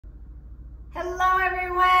Hello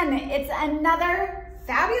everyone, it's another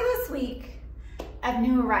fabulous week of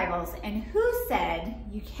new arrivals. And who said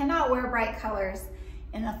you cannot wear bright colors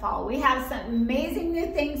in the fall? We have some amazing new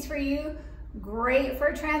things for you, great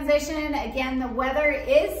for transition. Again, the weather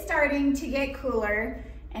is starting to get cooler,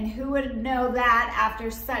 and who would know that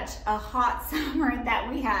after such a hot summer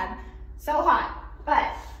that we had? So hot,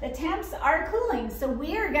 but the temps are cooling. So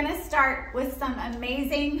we are gonna start with some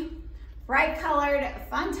amazing bright colored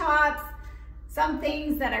fun tops, some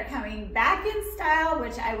things that are coming back in style,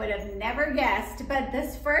 which I would have never guessed. But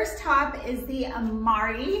this first top is the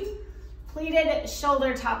Amari pleated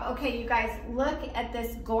shoulder top. Okay, you guys, look at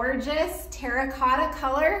this gorgeous terracotta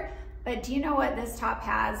color, but do you know what this top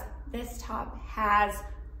has? This top has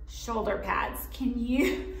shoulder pads.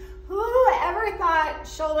 Whoever thought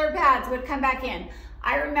shoulder pads would come back in?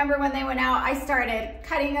 I remember when they went out, I started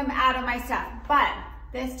cutting them out of my stuff, but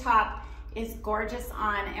this top is gorgeous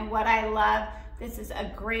on. And what I love, this is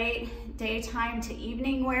a great daytime to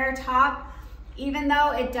evening wear top. Even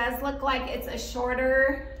though it does look like it's a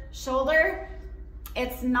shorter shoulder,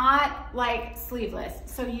 it's not like sleeveless.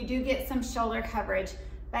 So you do get some shoulder coverage,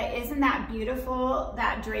 but isn't that beautiful,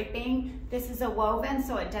 that draping? This is a woven,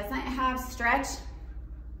 so it doesn't have stretch,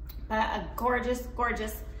 but a gorgeous,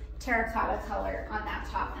 gorgeous terracotta color on that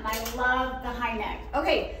top. And I love the high neck.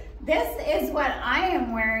 Okay, this is what I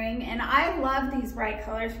am wearing, and I love these bright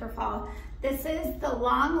colors for fall. This is the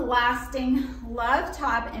long-lasting Love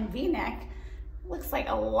top in V-neck. Looks like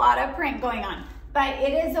a lot of print going on, but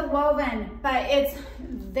it is a woven, but it's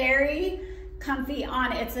very comfy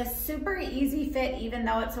on. It's a super easy fit, even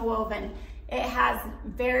though it's a woven. It has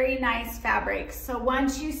very nice fabric. So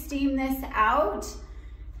once you steam this out,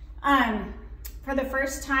 for the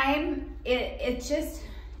first time, it just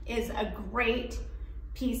is a great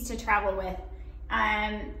piece to travel with.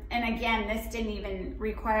 And again, this didn't even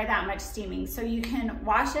require that much steaming. So you can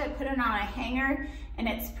wash it, put it on a hanger, and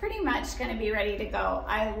it's pretty much gonna be ready to go.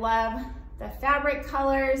 I love the fabric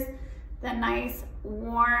colors, the nice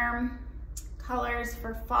warm colors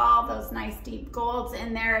for fall, those nice deep golds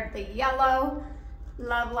in there, the yellow.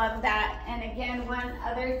 Love, love that. And again, one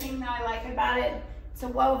other thing that I like about it, it's a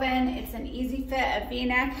woven, it's an easy fit, a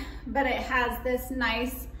V-neck, but it has this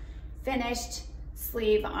nice finished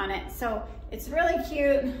sleeve on it. So it's really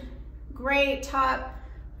cute, great top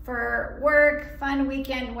for work, fun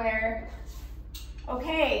weekend wear.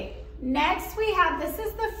 Okay, next we have, this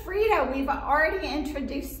is the Frida. We've already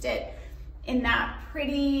introduced it in that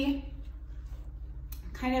pretty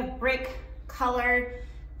kind of brick color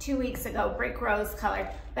 2 weeks ago, brick rose color.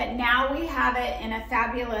 But now we have it in a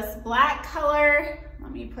fabulous black color.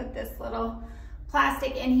 Let me put this little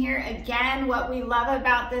plastic in here. Again, what we love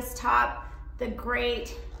about this top, the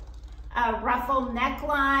great ruffle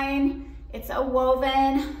neckline. It's a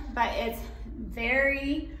woven, but it's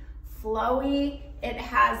very flowy. It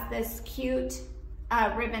has this cute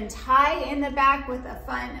ribbon tie in the back with a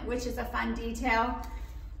fun, which is a fun detail.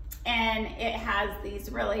 And it has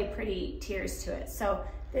these really pretty tiers to it. So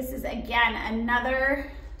this is, again,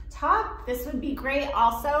 another top. This would be great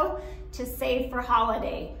also to save for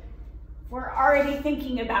holiday. We're already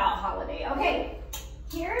thinking about holiday. Okay,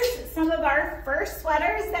 here's some of our first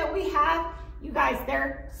sweaters that we have. You guys,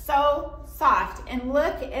 they're so soft. And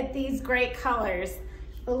look at these great colors.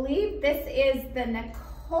 I believe this is the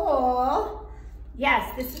Nicole.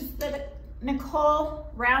 Yes, this is the Nicole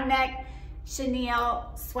round neck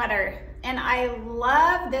chenille sweater. And I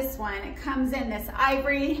love this one. It comes in this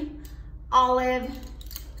ivory, olive.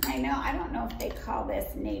 I don't know if they call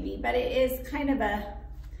this navy, but it is kind of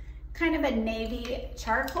a navy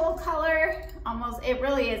charcoal color. Almost, it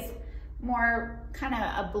really is more kind of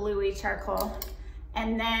a bluey charcoal.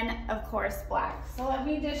 And then of course black. So let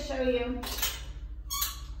me just show you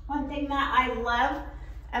one thing that I love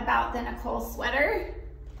about the Nicole sweater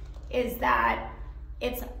is that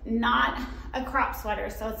it's not a crop sweater.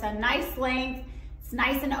 So it's a nice length, it's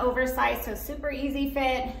nice and oversized, so super easy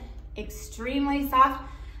fit, extremely soft.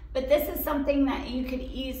 But this is something that you could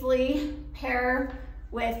easily pair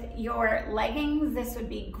with your leggings. This would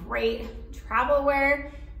be great travel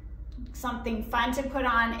wear, something fun to put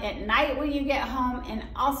on at night when you get home, and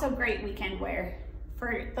also great weekend wear.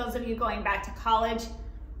 For those of you going back to college,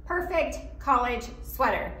 perfect college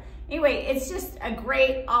sweater. Anyway, it's just a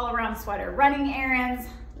great all-around sweater. Running errands,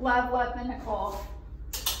 love, love the Nicole.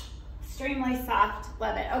 Extremely soft,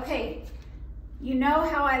 love it. Okay, you know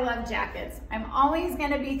how I love jackets. I'm always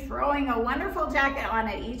gonna be throwing a wonderful jacket on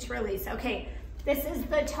at each release. Okay, this is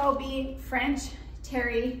the Toby French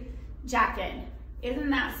Terry jacket. Isn't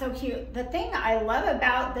that so cute? The thing I love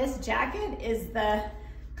about this jacket is the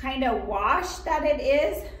kind of wash that it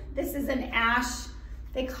is. this is an ash,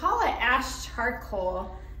 they call it ash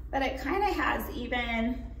charcoal, but it kind of has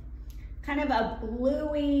even kind of a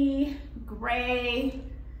bluey gray,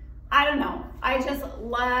 I don't know. I just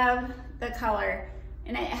love the color,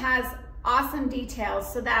 and it has awesome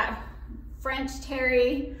details. So that French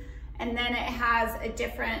terry, and then it has a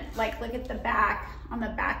different, like look at the back, on the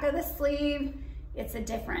back of the sleeve, it's a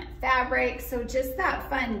different fabric. So just that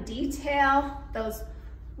fun detail, those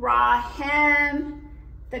raw hem,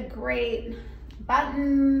 the great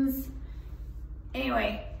buttons.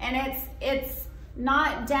 Anyway, and it's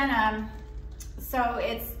not denim, so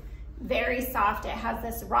it's very soft. It has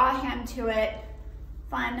this raw hem to it,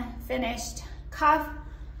 fun finished cuff.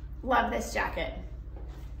 Love this jacket.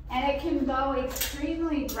 And it can go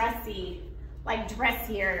extremely dressy, like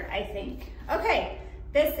dressier, I think. Okay,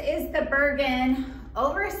 this is the Bergen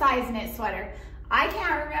oversized knit sweater. I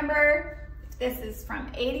can't remember if this is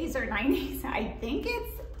from 80s or 90s. I think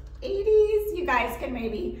it's 80s. You guys can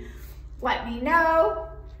maybe let me know.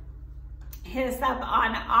 Hit us up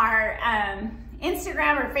on our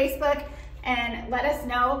Instagram or Facebook and let us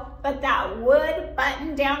know. But that wood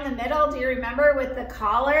button down the middle, do you remember, with the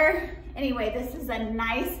collar? Anyway, this is a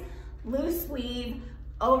nice loose weave,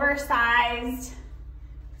 oversized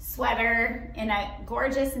sweater in a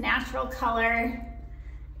gorgeous natural color.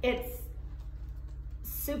 It's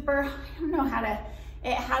super, I don't know how to,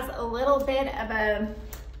 it has a little bit of a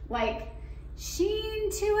like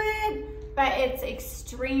sheen to it, but it's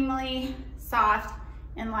extremely soft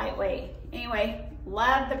and lightweight. Anyway,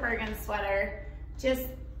 love the Bergen sweater. Just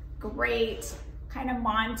great kind of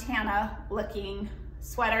Montana looking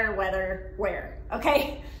sweater wear.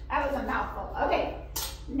 Okay, that was a mouthful. Okay,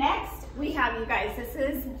 next we have, you guys, this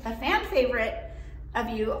is a fan favorite of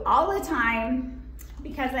you all the time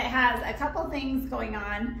because it has a couple things going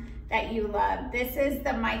on that you love. This is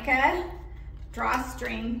the mica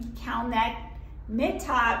drawstring cowl neck mid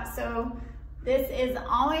top. So this is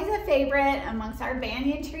always a favorite amongst our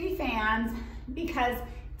Banyan Tree fans because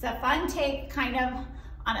it's a fun take kind of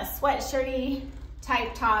on a sweatshirty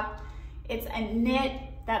type top. It's a knit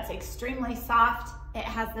that's extremely soft. It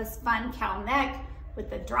has this fun cowl neck with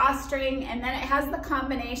the drawstring, and then it has the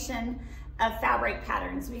combination of fabric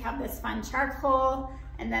patterns. We have this fun charcoal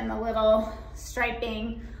and then the little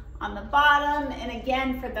striping on the bottom. And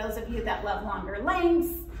again, for those of you that love longer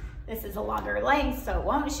lengths, this is a longer length, so it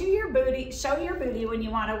won't show your booty when you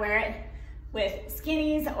want to wear it with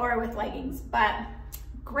skinnies or with leggings. But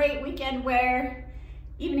great weekend wear,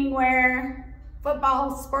 evening wear,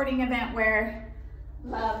 football, sporting event wear.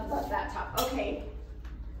 Love that top. Okay,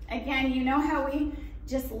 again, you know how we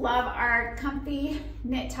just love our comfy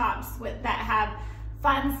knit tops that have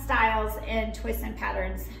fun styles and twists and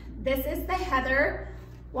patterns. This is the Heather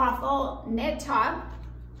waffle knit top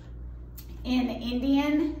in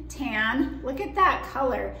Indian tan. Look at that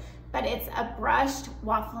color, but it's a brushed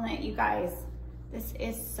waffle knit, you guys. This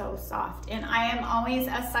is so soft, and I am always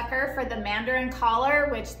a sucker for the Mandarin collar,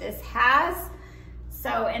 which this has. So,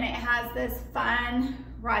 and it has this fun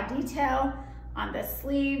raw detail on the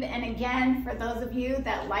sleeve. And again, for those of you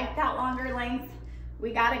that like that longer length,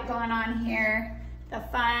 we got it going on here. The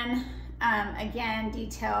fun, again,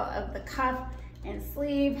 detail of the cuff and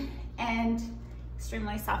sleeve, and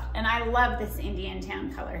extremely soft. And I love this Indian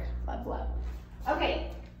tan color, love. Okay,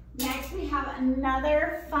 next we have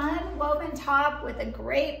another fun woven top with a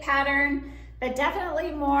great pattern, but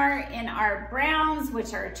definitely more in our browns,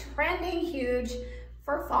 which are trending huge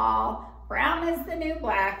for fall. Brown is the new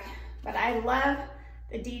black, but I love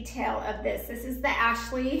the detail of this. This is the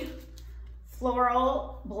Ashley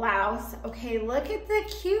floral blouse. Okay, look at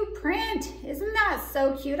the cute print. Isn't that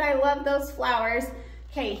so cute? I love those flowers.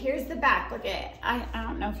 Okay, here's the back. Look at it. I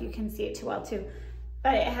don't know if you can see it too well too,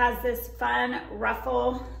 but it has this fun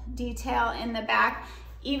ruffle detail in the back.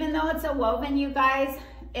 Even though it's a woven, you guys,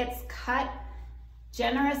 it's cut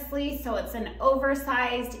generously, so it's an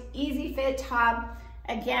oversized, easy fit top.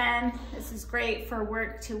 Again, this is great for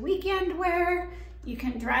work to weekend wear. You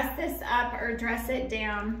can dress this up or dress it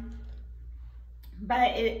down,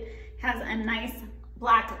 but it has a nice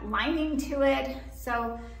black lining to it.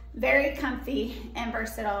 So very comfy and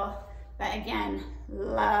versatile. But again,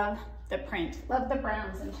 love the print. Love the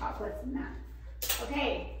browns and chocolates in that.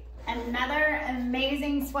 Okay, another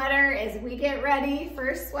amazing sweater as we get ready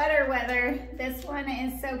for sweater weather. This one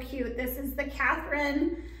is so cute. This is the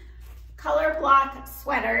Catherine color block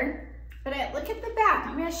sweater, but look at the back.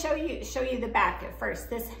 I'm gonna show you the back at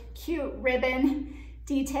first. This cute ribbon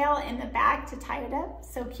detail in the back to tie it up.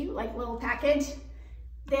 So cute, like little package.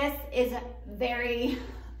 This is very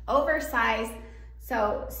oversized,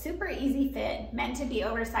 So super easy fit, meant to be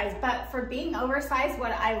oversized. But for being oversized,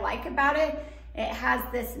 what I like about it, it has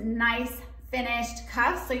this nice finished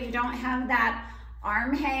cuff, so you don't have that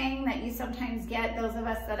arm hang that you sometimes get, those of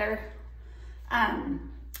us that are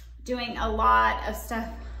doing a lot of stuff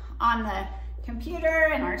on the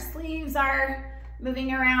computer and our sleeves are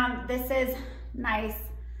moving around. This is nice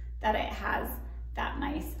that it has that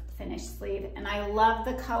nice finished sleeve. And I love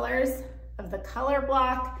the colors of the color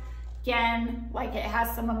block. Again, like it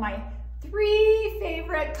has some of my 3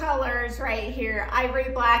 favorite colors right here, ivory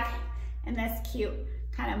black and this cute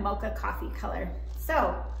kind of mocha coffee color.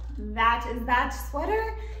 So that is that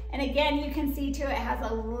sweater. And again, you can see too, it has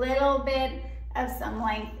a little bit of some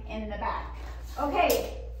length in the back.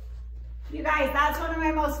 Okay, you guys, that's one of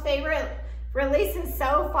my most favorite releases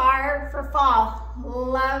so far for fall.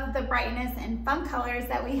 Love the brightness and fun colors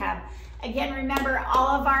that we have. Again, remember all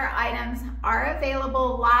of our items are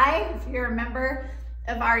available live. If you're a member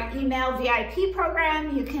of our email VIP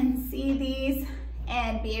program, you can see these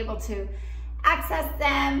and be able to access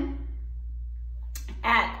them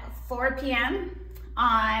at 4 p.m.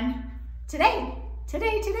 on today.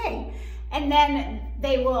 And then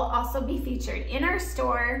they will also be featured in our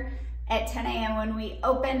store at 10 a.m. when we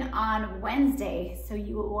open on Wednesday. So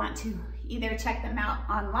you will want to either check them out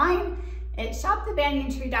online at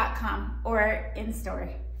shopthebanyantree.com or in store.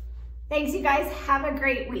 Thanks, you guys. Have a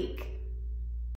great week.